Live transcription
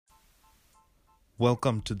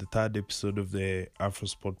Welcome to the third episode of the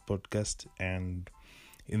Afrosport podcast. And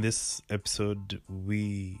in this episode,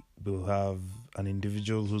 we will have an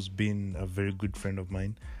individual who's been a very good friend of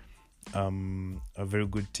mine, a very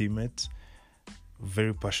good teammate,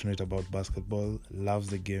 very passionate about basketball, loves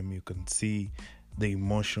the game. You can see the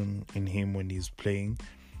emotion in him when he's playing.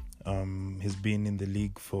 He's been in the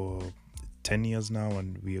league for 10 years now,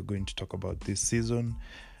 and we are going to talk about this season.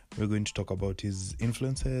 We're going to talk about his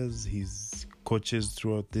influences, his coaches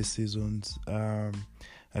throughout this season, a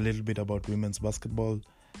little bit about women's basketball.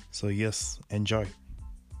 So yes, enjoy.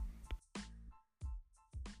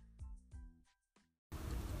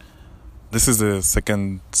 This is the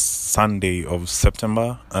second Sunday of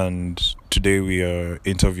September, and today we are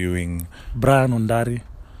interviewing Brian Ondari.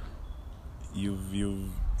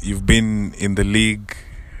 You've been in the league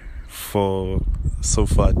for so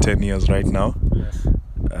far 10 years right now. Yes.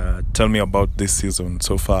 Tell me about this season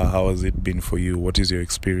so far. How has it been for you? What is your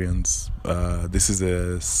experience? This is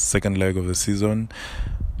the second leg of the season.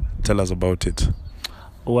 Tell us about it.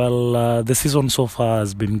 Well, the season so far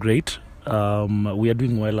has been great. We are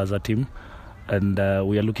doing well as a team, and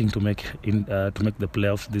we are looking to make the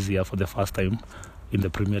playoffs this year for the first time in the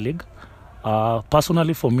Premier League.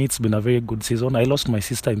 Personally, for me, it's been a very good season. I lost my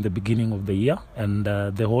sister in the beginning of the year, and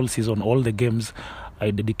the whole season, all the games,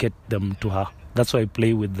 I dedicate them to her. That's why I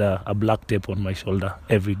play with a black tape on my shoulder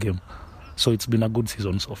every game. So it's been a good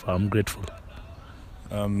season so far. I'm grateful.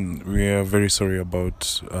 We are very sorry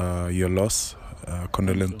about your loss.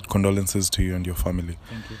 Condolences to you and your family.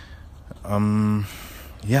 Thank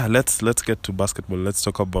you. Let's get to basketball. Let's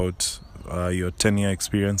talk about your 10-year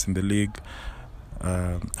experience in the league.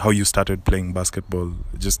 How you started playing basketball.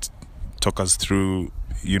 Just talk us through,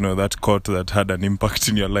 that court that had an impact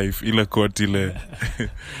in your life. Ile court ile.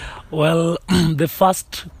 Well, the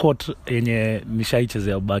first court yenye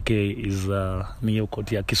nishaichezea Bake is ni hiyo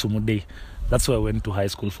court ya Kisumu Day. That's where I went to high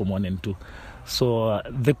school from 1 and 2. So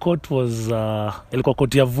the court was ilikuwa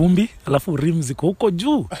court ya vumbi, alafu rim ziko huko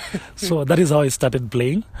juu. So that is how I started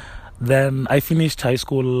playing. Then I finished high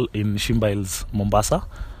school in Shimba Hills, Mombasa.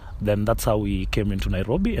 Then that's how we came into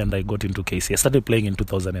Nairobi, and I got into KCA. I started playing in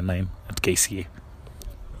 2009 at KCA.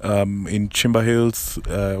 In Shimba Hills,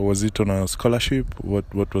 was it on a scholarship?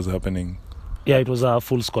 What was happening? Yeah, it was a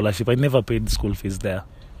full scholarship. I never paid school fees there.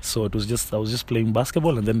 So I was just playing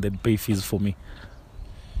basketball, and then they'd pay fees for me.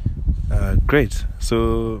 Great.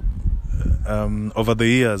 So over the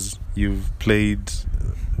years, you've played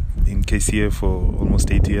in KCA for almost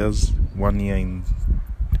 8 years. 1 year in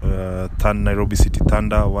Nairobi City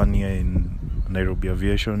Thunder, 1 year in Nairobi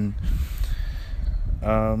Aviation.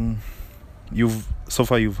 You've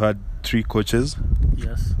had 3 coaches.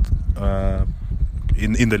 Yes.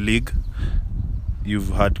 In the league, you've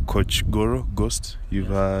had Coach Ghost. You've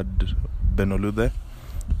had Benolude.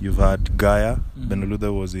 You've had Gaia.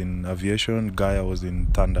 Benolude was in Aviation. Gaia was in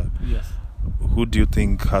Thunder. Yes. Who do you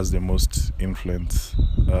think has the most influence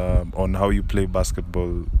on how you play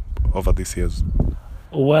basketball over these years?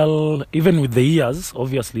 Well, even with the years,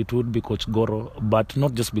 obviously it would be Coach Goro, but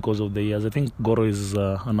not just because of the years. I think Goro is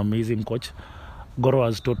an amazing coach. Goro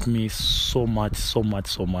has taught me so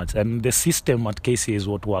much. And the system at KCA is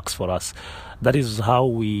what works for us. That is how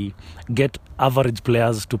we get average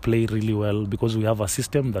players to play really well, because we have a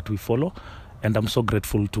system that we follow. And I'm so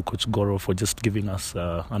grateful to Coach Goro for just giving us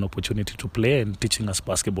an opportunity to play and teaching us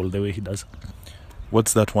basketball the way he does.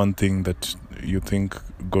 What's that one thing that you think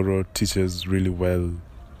Goro teaches really well?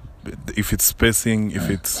 If it's spacing, if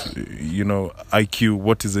it's, IQ,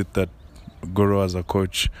 what is it that Goro as a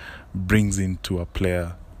coach brings into a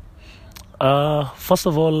player? First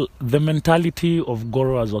of all, the mentality of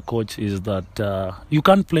Goro as a coach is that you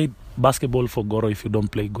can't play basketball for Goro if you don't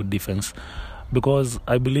play good defense. Because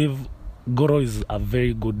I believe Goro is a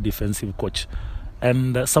very good defensive coach.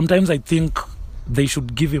 And sometimes I think they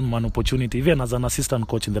should give him an opportunity, even as an assistant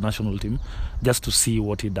coach in the national team, just to see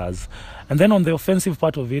what he does. And then on the offensive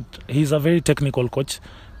part of it, he's a very technical coach,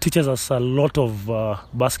 teaches us a lot of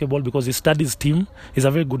basketball because he studies team. He's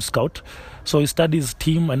a very good scout. So he studies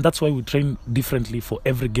team, and that's why we train differently for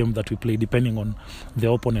every game that we play, depending on the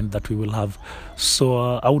opponent that we will have.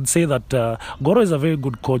 So I would say that Goro is a very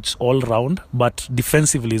good coach all round, but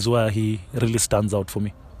defensively is where he really stands out for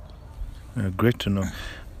me. Great to know.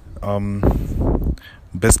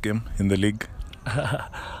 Best game in the league?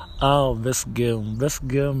 Best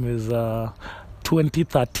game is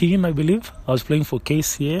 2013, I believe. I was playing for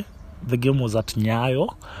KCA. The game was at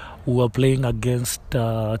Nyayo. We were playing against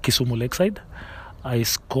Kisumu Lakeside. I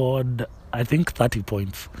scored, I think, 30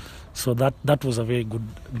 points. So that was a very good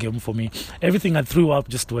game for me. Everything I threw up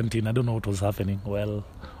just went in. I don't know what was happening. Well,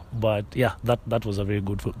 But yeah, that was a very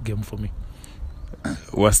good game for me.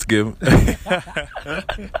 Worst game?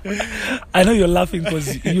 I know you're laughing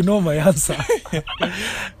because you know my answer.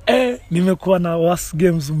 Nimekuwa na worst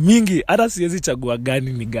games mingi, hata siwezi chagua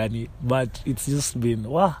gani ni gani, but it's just been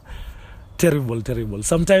terrible.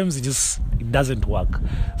 Sometimes it doesn't work.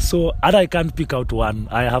 So I can't pick out one.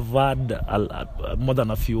 I have had more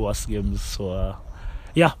than a few worst games. So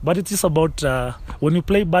yeah, but it's just about when you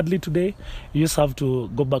play badly today, you just have to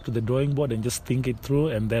go back to the drawing board and just think it through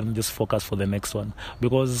and then just focus for the next one,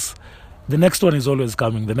 because the next one is always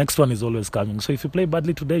coming. So if you play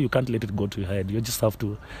badly today, you can't let it go to your head. You just have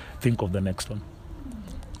to think of the next one.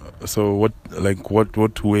 So what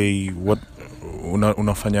way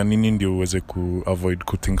unafanya nini ndio uweze avoid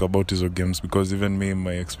to think about hizo games? Because even me,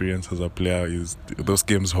 my experience as a player is those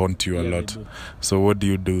games haunt you a lot. So what do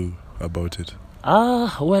you do about it?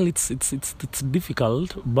 Well, it's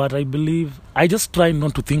difficult, but I believe I just try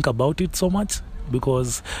not to think about it so much,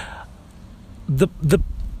 because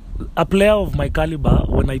a player of my caliber,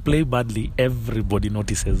 when I play badly, everybody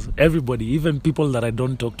notices. Everybody, even people that I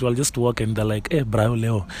don't talk to, I'll just walk and they're like, Brayo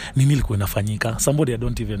leo, nini ilikuwa inafanyika? Somebody I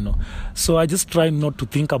don't even know. So I just try not to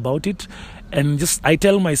think about it, and I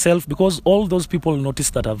tell myself, because all those people notice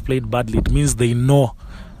that I've played badly, it means they know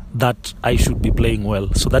that I should be playing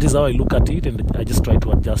well. So that is how I look at it, and I just try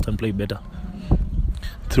to adjust and play better.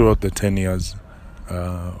 Throughout the 10 years,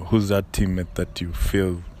 who's that teammate that you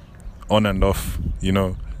feel on and off,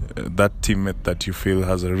 that teammate that you feel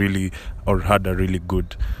has had a really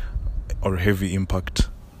good or heavy impact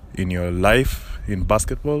in your life in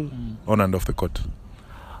basketball, on and off the court?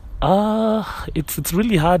 It's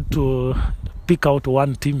really hard to pick out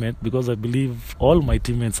one teammate, because I believe all my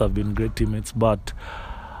teammates have been great teammates, but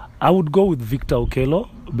I would go with Victor Okello,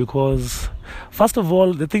 because first of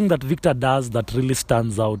all, the thing that Victor does that really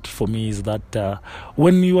stands out for me is that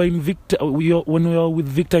when you are with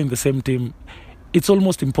Victor in the same team, it's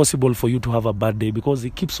almost impossible for you to have a bad day, because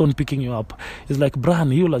he keeps on picking you up. He's like,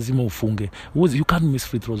 Brian, you lazima ufunge. You can't miss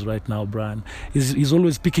free throws right now, Brian. He's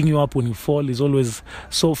always picking you up when you fall.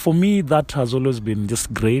 So for me, that has always been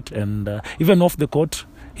just great. And even off the court,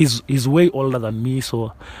 he's way older than me.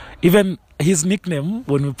 So even his nickname,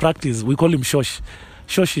 when we practice, we call him Shosh.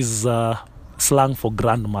 Shosh is slang for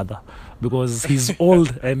grandmother, because he's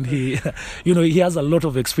old and he has a lot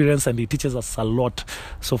of experience and he teaches us a lot.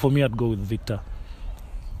 So for me, I'd go with Victor.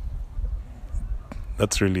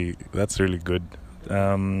 That's really good.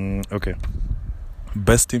 Okay.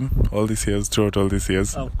 Best team throughout all these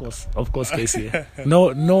years? Of course, KCA.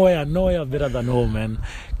 Nowhere better than home, man.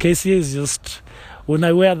 KCA is just, when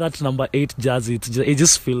I wear that number 8 jersey, it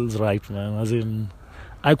just feels right, man. As in,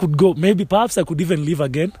 I could go, perhaps I could even leave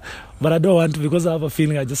again, but I don't want to, because I have a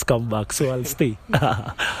feeling I just come back, so I'll stay.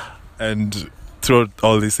 And throughout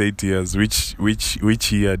all these 8 years,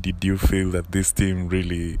 which year did you feel that this team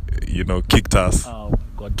really, kicked us? Oh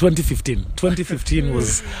God, 2015. 2015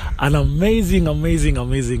 was an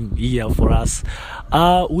amazing year for us.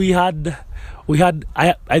 We had.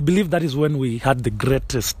 I believe that is when we had the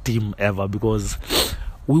greatest team ever, because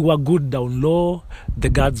we were good down low. The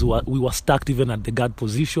guards we were stacked even at the guard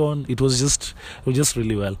position. It was just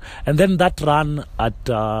really well. And then that run at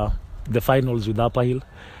the finals with Upper Hill,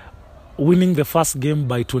 winning the first game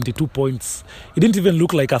by 22 points. It didn't even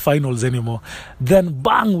look like a finals anymore. Then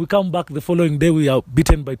bang, we come back the following day, we are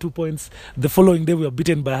beaten by 2 points. The following day we are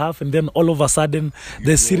beaten by half, and then all of a sudden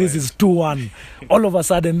the series is 2-1. All of a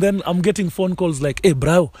sudden, then I'm getting phone calls like,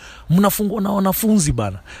 bro, mnafungwa na wanafunzi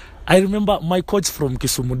bana. I remember my coach from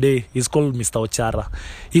Kisumu Day, he's called Mr. Ochara.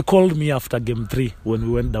 He called me after game 3 when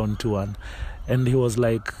we went down 2-1, and he was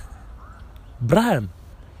like, Brian,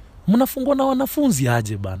 mnafungwa na wanafunzi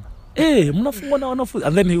aje bana? Mnafungwa na wanafunzi.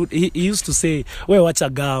 And then he used to say, we wacha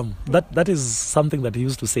gam. That is something that he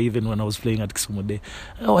used to say even when I was playing at Kisumu Day.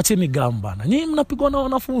 Wacheni gam bana, nyinyi mnapigwa na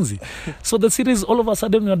wanafunzi. So the series, all of a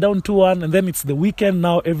sudden we are down 2-1, and then it's the weekend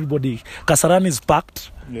now. Everybody, Kasarani is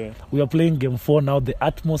packed. Yeah. We are playing game 4 now. The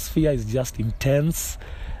atmosphere is just intense.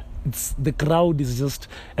 The crowd is just,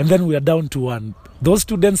 and then we are down 2-1. Those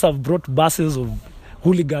students have brought buses of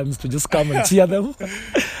hooligans to just come and cheer them.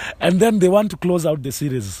 And then they want to close out the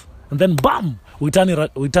series. And then bam, we turn it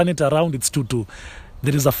around, it's 2-2.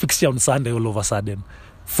 There is a fixture on Sunday all of a sudden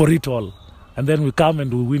for it all. And then we come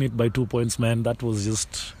and we win it by 2 points, man. That was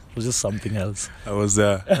just something else. I was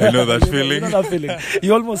there. I know that feeling. You know that feeling.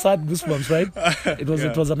 You almost had goosebumps, right?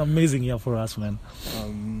 It was an amazing year for us, man.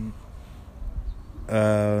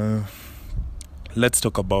 Let's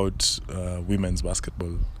talk about women's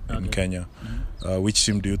basketball in Kenya. Mm-hmm. Which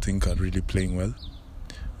team do you think are really playing well?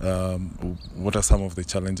 What are some of the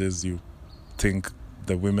challenges you think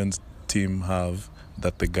the women's team have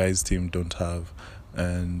that the guys' team don't have,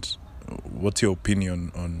 and what's your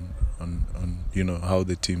opinion on how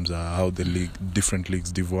the teams are, how the different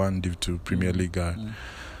leagues, Div 1, Div 2, Premier League are?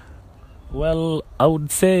 Well, I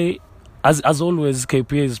would say, as always,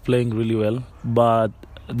 KPA is playing really well, but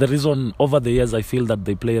the reason over the years I feel that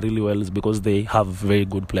they play really well is because they have very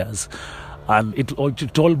good players. And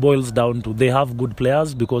it all boils down to they have good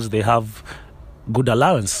players because they have good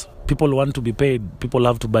allowance. People want to be paid. People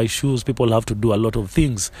have to buy shoes. People have to do a lot of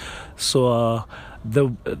things. So the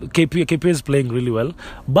KPA is playing really well.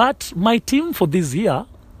 But my team for this year,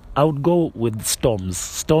 I would go with Storms.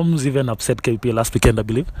 Storms even upset KPA last weekend, I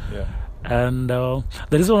believe. Yeah. And the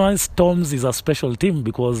reason why Storms is a special team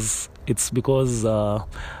because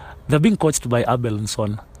they're being coached by Abel and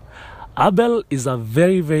Son. Abel is a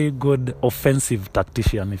very, very good offensive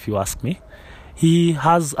tactician, if you ask me. He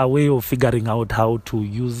has a way of figuring out how to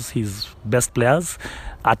use his best players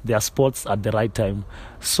at their spots at the right time.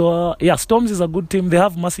 So, Storms is a good team. They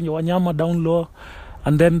have Masinyo Wanyama down low,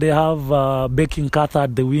 and then they have Becky Nkatha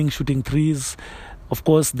at the wing shooting threes. Of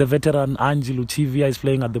course, the veteran Angie Luchivia is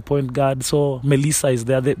playing at the point guard. So, Melissa is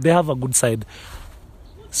there. They have a good side.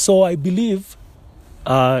 So, I believe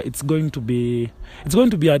it's going to be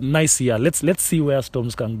a nice year. Let's see where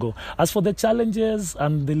Storms can go. As for the challenges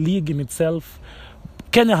and the league in itself,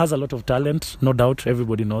 Kenya has a lot of talent, no doubt,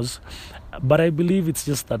 everybody knows. But I believe it's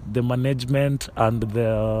just that the management and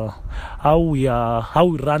how we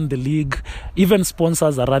run the league, even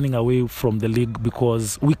sponsors are running away from the league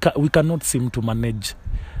because we cannot seem to manage.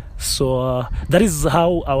 So that is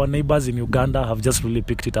how our neighbors in Uganda have just really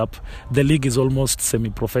picked it up. The league is almost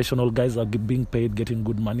semi-professional. Guys are being paid, getting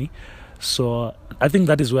good money. So I think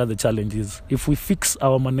that is where the challenge is. If we fix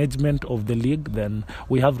our management of the league, then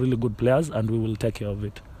we have really good players and we will take care of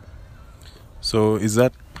it. So is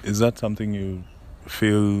that something you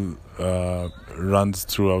feel runs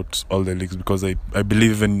throughout all the leagues? Because I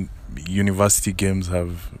believe even university games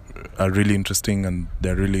are really interesting and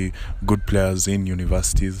they're really good players in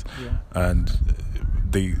universities. Yeah. And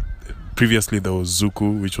previously there was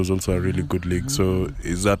Zuku, which was also a really good league. So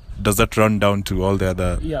does that run down to all the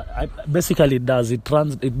other? Yeah, basically it does. It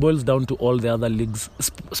boils down to all the other leagues.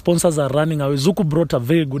 Sponsors are running away. Zuku brought a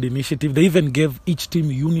very good initiative. They even gave each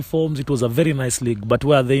team uniforms. It was a very nice league. But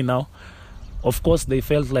where are they now? Of course, they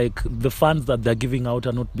felt like the funds that they're giving out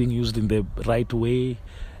are not being used in the right way.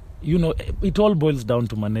 It all boils down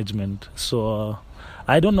to management. So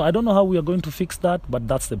I don't know how we are going to fix that, but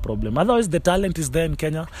that's the problem. Otherwise, the talent is there in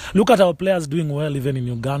Kenya. Look at our players doing well, even in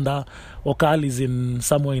Uganda. Okal is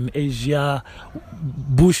somewhere in Asia.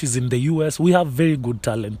 Bush is in the US. We have very good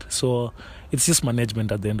talent. So it's just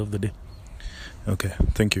management at the end of the day. Okay,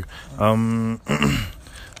 thank you.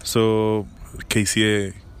 So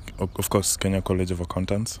KCA, of course, Kenya College of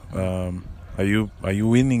Accountants. Are you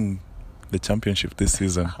winning the championship this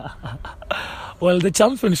season? Well, the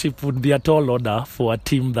championship would be a tall order for a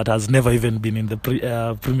team that has never even been in the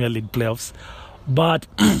Premier League playoffs. But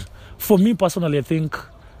for me personally, I think,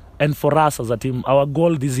 and for us as a team, our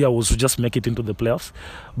goal this year was to just make it into the playoffs.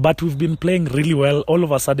 But we've been playing really well. All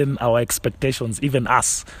of a sudden, our expectations, even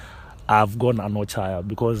us, have gone a notch higher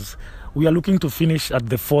because we are looking to finish at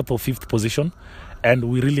the 4th or 5th position.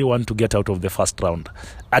 And we really want to get out of the first round.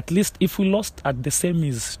 At least if we lost at the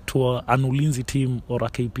semis to an Ulinzi team or a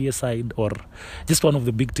KPA side or just one of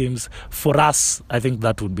the big teams, for us, I think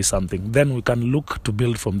that would be something. Then we can look to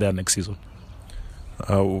build from there next season.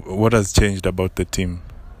 What has changed about the team?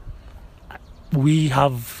 We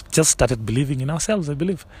have just started believing in ourselves, I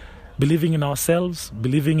believe. Believing in ourselves,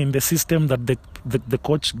 believing in the system that the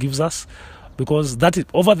coach gives us. Because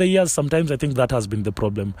over the years, sometimes I think that has been the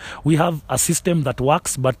problem. We have a system that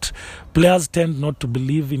works, but players tend not to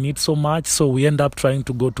believe in it so much. So we end up trying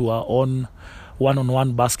to go to our own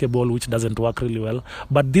one-on-one basketball, which doesn't work really well.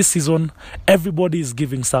 But this season, everybody is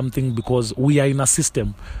giving something because we are in a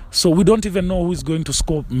system. So we don't even know who is going to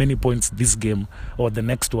score many points this game or the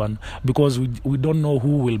next one because we don't know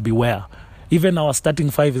who will be where. Even our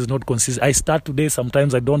starting five is not consistent. I start today,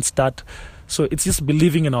 sometimes I don't start. So it's just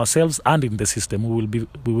believing in ourselves and in the system. We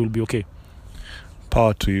will be okay.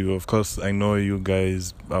 Power to you. Of course, I know you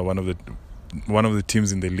guys are one of the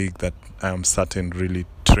teams in the league that I am certain really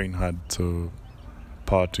train hard. So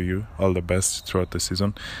power to you. All the best throughout the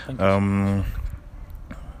season. Thank you.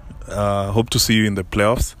 Hope to see you in the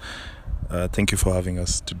playoffs. Thank you for having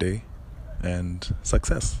us today. And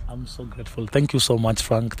success. I'm so grateful. Thank you so much,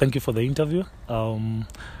 Frank. Thank you for the interview.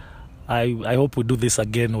 I hope we do this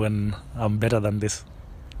again when I'm better than this.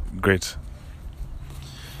 Great.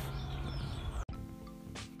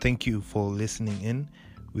 Thank you for listening in.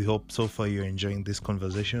 We hope so far you're enjoying these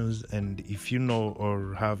conversations. And if you know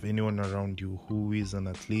or have anyone around you who is an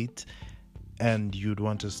athlete and you'd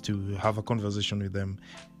want us to have a conversation with them,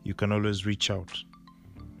 you can always reach out.